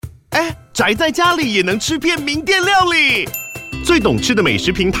宅在家里也能吃遍名店料理。最懂吃的美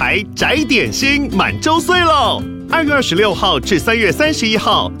食平台宅点心满周岁喽！2月26号至3月31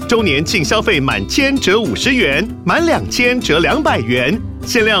号，周年庆消费满1000折50元，满2000折200元，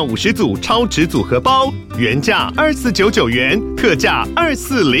限量50组超值组合包，原价2499元，特价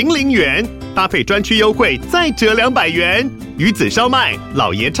2400元，搭配专区优惠再折200元。鱼子烧麦、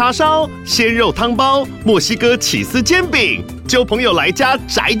老爷叉烧、鲜肉汤包、墨西哥起司煎饼，揪朋友来家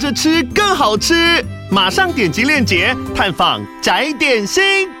宅着吃更好吃。马上点击链接探访宅点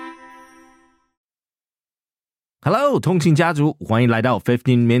心。Hello， 通勤家族，欢迎来到15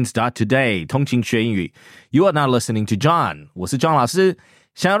 Minutes Today 通勤学英语。You are now listening to John， 我是 John 老师。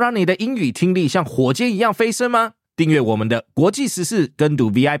想要让你的英语听力像火箭一样飞升吗？订阅我们的国际时事跟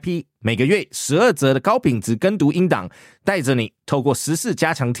读 VIP， 每个月12则的高品质跟读音档，带着你透过时事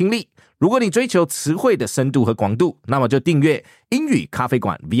加强听力。如果你追求词汇的深度和广度，那么就订阅英语咖啡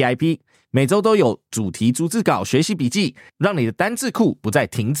馆 VIP， 每周都有主题逐字稿学习笔记，让你的单字库不再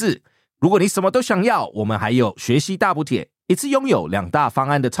停滞。如果你什么都想要，我们还有学习大补帖，一次拥有2大方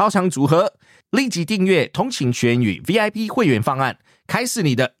案的超强组合。立即订阅通勤学英语 VIP 会员方案，开始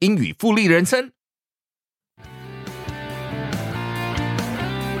你的英语复利人生。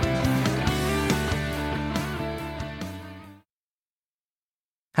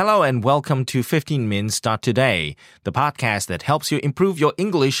Hello and welcome to 15 Minutes Today, the podcast that helps you improve your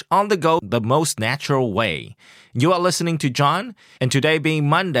English on the go the most natural way. You are listening to John, and today being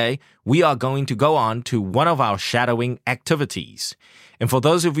Monday, we are going to go on to one of our shadowing activities. And for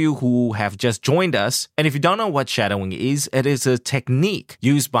those of you who have just joined us, and if you don't know what shadowing is, it is a technique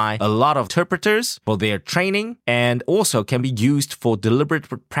used by a lot of interpreters for their training and also can be used for deliberate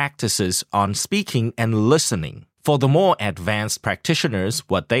practices on speaking and listening. For the more advanced practitioners,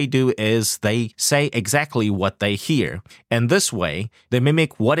 what they do is they say exactly what they hear. And this way, they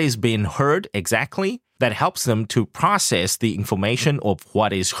mimic what is being heard exactly. That helps them to process the information of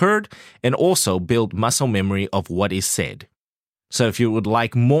what is heard and also build muscle memory of what is said. So if you would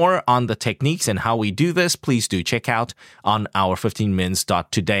like more on the techniques and how we do this, please do check out on our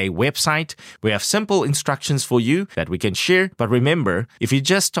 15minutes.today website. We have simple instructions for you that we can share. But remember, if you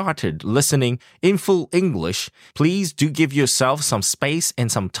just started listening in full English, please do give yourself some space and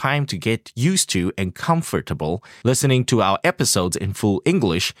some time to get used to and comfortable listening to our episodes in full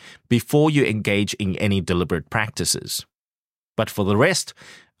English before you engage in any deliberate practices. But for the rest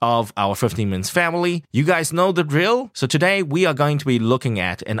of our 15 Minutes family, you guys know the drill. So today we are going to be looking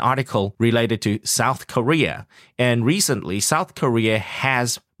at an article related to South Korea. And recently, South Korea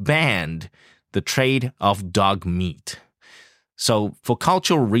has banned the trade of dog meat. So for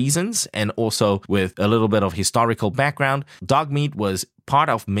cultural reasons and also with a little bit of historical background, dog meat was part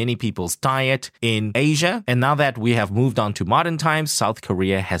of many people's diet in Asia. And now that we have moved on to modern times, South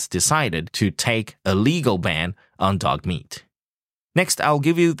Korea has decided to take a legal ban on dog meat. Next, I'll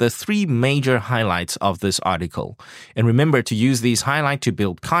give you the 3 major highlights of this article. And remember to use these highlights to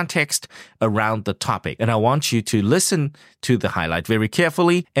build context around the topic. And I want you to listen to the highlight very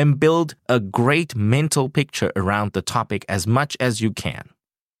carefully and build a great mental picture around the topic as much as you can.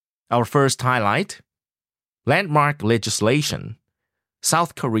 Our first highlight, landmark legislation.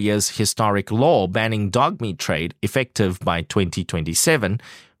 South Korea's historic law banning dog meat trade effective by 2027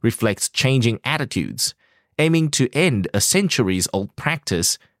 reflects changing attitudes, aiming to end a centuries-old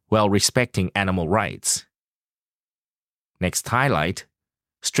practice while respecting animal rights. Next highlight,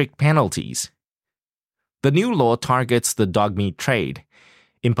 strict penalties. The new law targets the dog meat trade,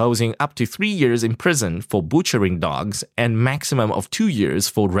 imposing up to 3 years in prison for butchering dogs and maximum of 2 years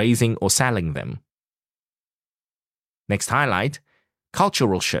for raising or selling them. Next highlight,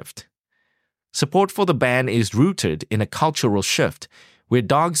 cultural shift. Support for the ban is rooted in a cultural shift where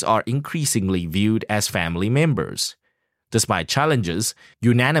dogs are increasingly viewed as family members. Despite challenges,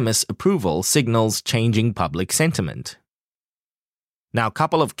 unanimous approval signals changing public sentiment. Now, a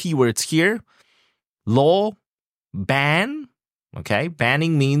couple of keywords here. Law, ban. Okay,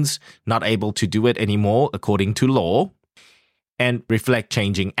 banning means not able to do it anymore according to law. And reflect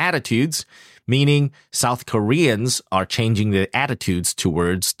changing attitudes, meaning South Koreans are changing their attitudes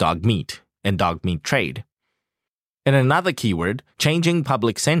towards dog meat and dog meat trade. And another keyword, changing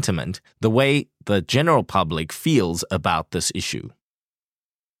public sentiment, the way the general public feels about this issue.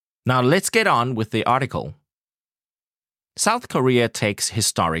 Now let's get on with the article. South Korea takes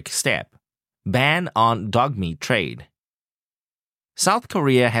historic step. Ban on dog meat trade. South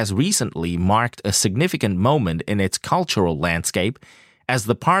Korea has recently marked a significant moment in its cultural landscape as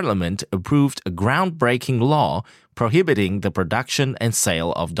the parliament approved a groundbreaking law prohibiting the production and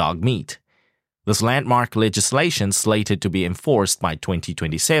sale of dog meat. This landmark legislation, slated to be enforced by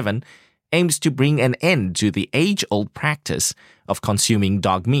 2027, aims to bring an end to the age-old practice of consuming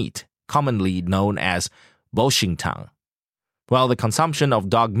dog meat, commonly known as 保心汤. While the consumption of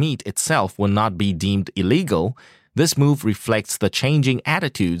dog meat itself will not be deemed illegal, this move reflects the changing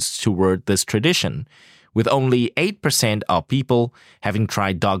attitudes toward this tradition, with only 8% of people having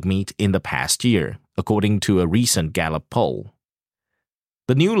tried dog meat in the past year, according to a recent Gallup poll.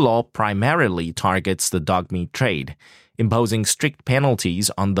 The new law primarily targets the dog meat trade, imposing strict penalties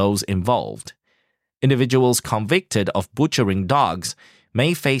on those involved. Individuals convicted of butchering dogs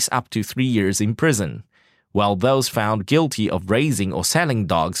may face up to 3 years in prison, while those found guilty of raising or selling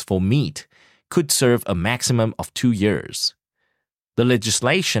dogs for meat could serve a maximum of 2 years. The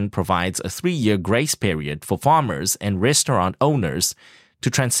legislation provides a 3-year grace period for farmers and restaurant owners to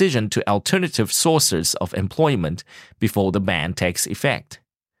transition to alternative sources of employment before the ban takes effect.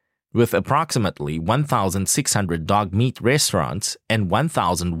 With approximately 1,600 dog meat restaurants and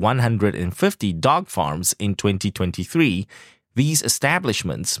 1,150 dog farms in 2023, these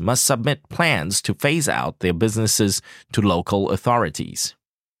establishments must submit plans to phase out their businesses to local authorities.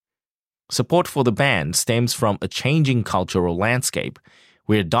 Support for the ban stems from a changing cultural landscape,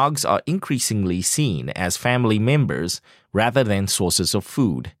 where dogs are increasingly seen as family members rather than sources of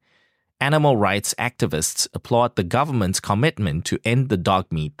food. Animal rights activists applaud the government's commitment to end the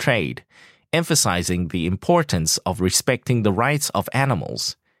dog meat trade, emphasizing the importance of respecting the rights of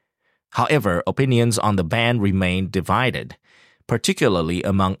animals. However, opinions on the ban remain divided, particularly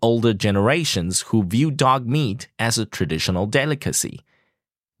among older generations who view dog meat as a traditional delicacy.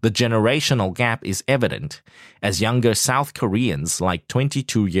 The generational gap is evident, as younger South Koreans like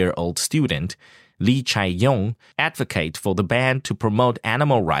 22-year-old student Lee Chae-yong advocate for the ban to promote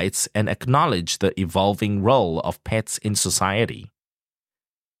animal rights and acknowledge the evolving role of pets in society.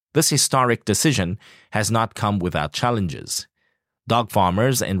 This historic decision has not come without challenges. Dog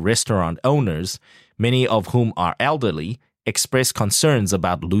farmers and restaurant owners, many of whom are elderly, express concerns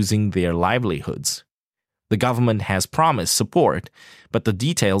about losing their livelihoods. The government has promised support, but the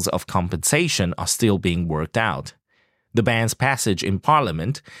details of compensation are still being worked out. The ban's passage in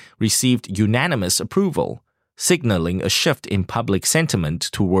Parliament received unanimous approval, signaling a shift in public sentiment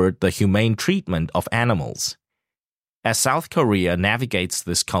toward the humane treatment of animals. As South Korea navigates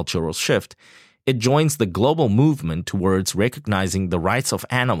this cultural shift, it joins the global movement towards recognizing the rights of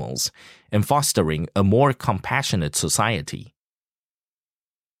animals and fostering a more compassionate society.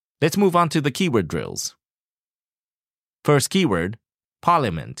 Let's move on to the keyword drills. First keyword,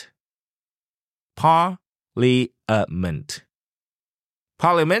 Parliament. Parliament.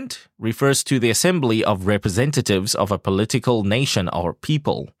 Parliament refers to the assembly of representatives of a political nation or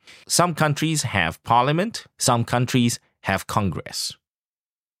people. Some countries have parliament, some countries have Congress.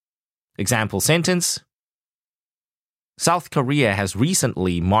 Example sentence: South Korea has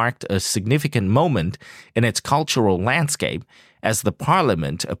recently marked a significant moment in its cultural landscape as the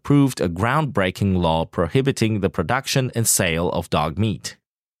parliament approved a groundbreaking law prohibiting the production and sale of dog meat.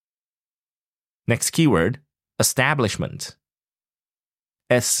 Next keyword, establishment.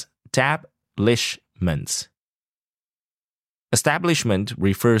 Establishment. Establishment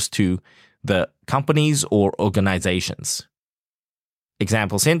refers to the companies or organizations.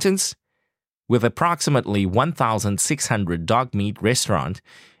 Example sentence: With approximately 1,600 dog meat restaurants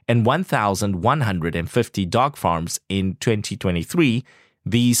and 1,150 dog farms in 2023,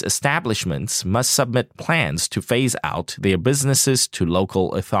 these establishments must submit plans to phase out their businesses to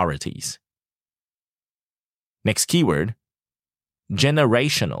local authorities. Next keyword,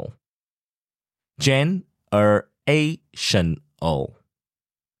 generational. Generational.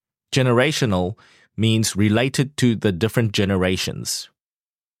 Generational means related to the different generations.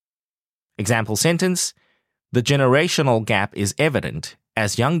 Example sentence: The generational gap is evident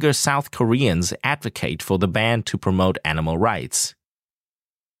as younger South Koreans advocate for the ban to promote animal rights.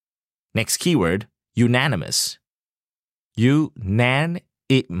 Next keyword, unanimous.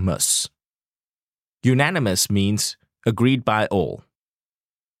 Unanimous. Unanimous means agreed by all.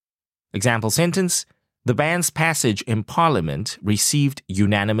 Example sentence: The ban's passage in Parliament received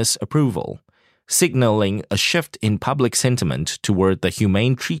unanimous approval, signaling a shift in public sentiment toward the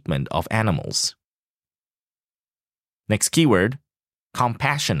humane treatment of animals. Next keyword,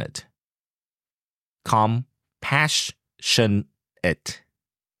 compassionate. Compassionate.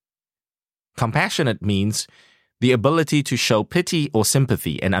 Compassionate means the ability to show pity or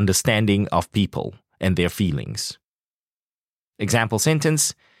sympathy and understanding of people and their feelings. Example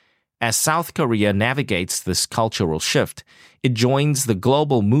sentence: As South Korea navigates this cultural shift, it joins the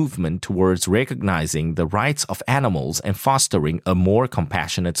global movement towards recognizing the rights of animals and fostering a more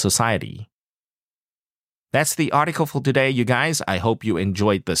compassionate society. That's the article for today, you guys. I hope you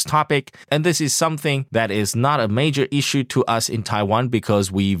enjoyed this topic. And this is something that is not a major issue to us in Taiwan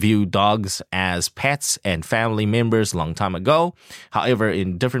because we view dogs as pets and family members a long time ago. However,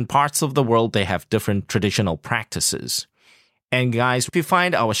 in different parts of the world, they have different traditional practices. And guys, if you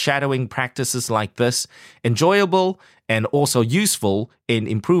find our shadowing practices like this enjoyable and also useful in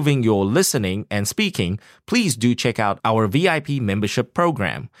improving your listening and speaking, please do check out our VIP membership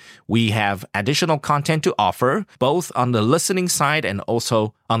program. We have additional content to offer, both on the listening side and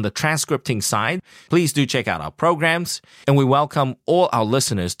also on the transcripting side. Please do check out our programs, and we welcome all our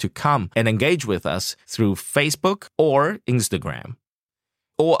listeners to come and engage with us through Facebook or Instagram.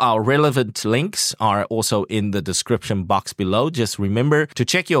 All our relevant links are also in the description box below. Just remember to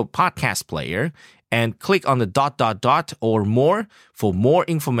check your podcast player and click on the ... or more for more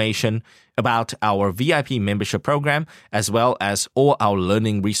information about our VIP membership program as well as all our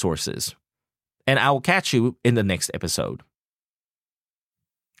learning resources. And I will catch you in the next episode.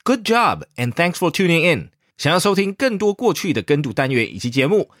 Good job, and thanks for tuning in. 想要收听更多过去的跟读单元以及节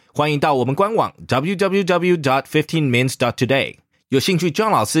目，欢迎到我们官网 www.15mins.today。有兴趣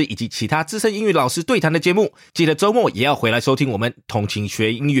John 老师以及其他资深英语老师对谈的节目，记得周末也要回来收听我们通勤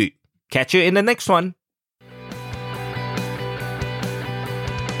学英语。Catch you in the next one.